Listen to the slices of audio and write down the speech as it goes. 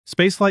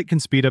Spaceflight can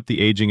speed up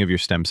the aging of your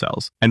stem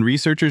cells, and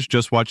researchers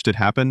just watched it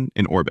happen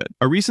in orbit.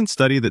 A recent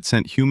study that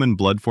sent human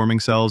blood-forming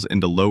cells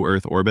into low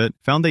Earth orbit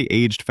found they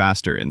aged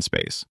faster in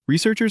space.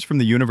 Researchers from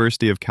the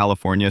University of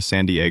California,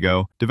 San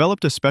Diego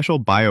developed a special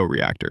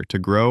bioreactor to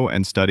grow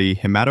and study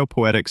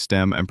hematopoietic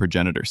stem and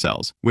progenitor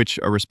cells, which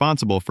are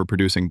responsible for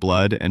producing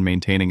blood and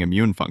maintaining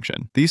immune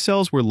function. These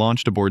cells were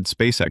launched aboard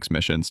SpaceX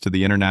missions to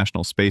the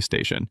International Space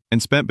Station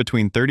and spent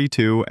between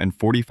 32 and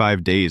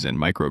 45 days in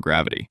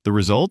microgravity. The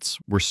results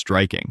were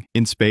striking.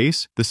 In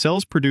space, the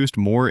cells produced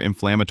more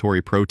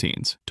inflammatory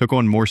proteins, took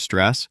on more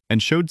stress,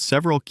 and showed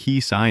several key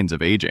signs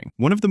of aging.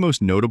 One of the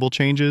most notable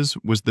changes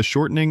was the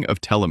shortening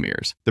of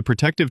telomeres, the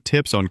protective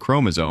tips on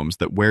chromosomes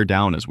that wear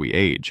down as we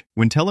age.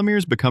 When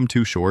telomeres become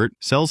too short,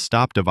 cells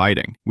stop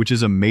dividing, which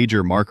is a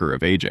major marker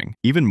of aging.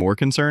 Even more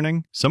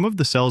concerning, some of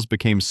the cells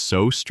became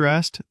so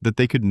stressed that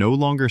they could no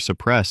longer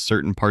suppress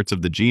certain parts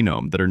of the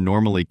genome that are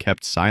normally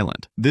kept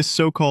silent. This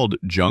so-called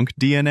junk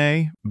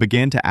DNA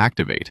began to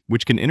activate,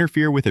 which can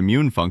interfere with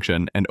immune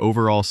function and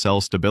overall cell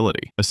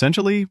stability.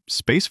 Essentially,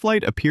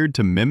 spaceflight appeared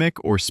to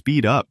mimic or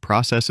speed up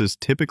processes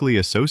typically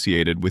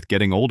associated with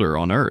getting older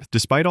on Earth.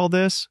 Despite all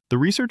this, the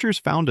researchers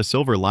found a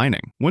silver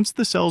lining. Once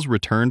the cells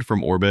returned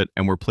from orbit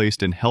and were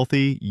placed in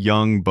healthy,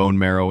 young bone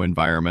marrow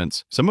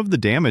environments, some of the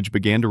damage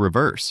began to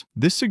reverse.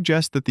 This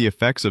suggests that the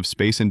effects of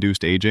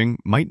space-induced aging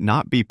might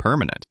not be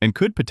permanent and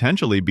could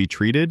potentially be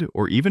treated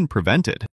or even prevented.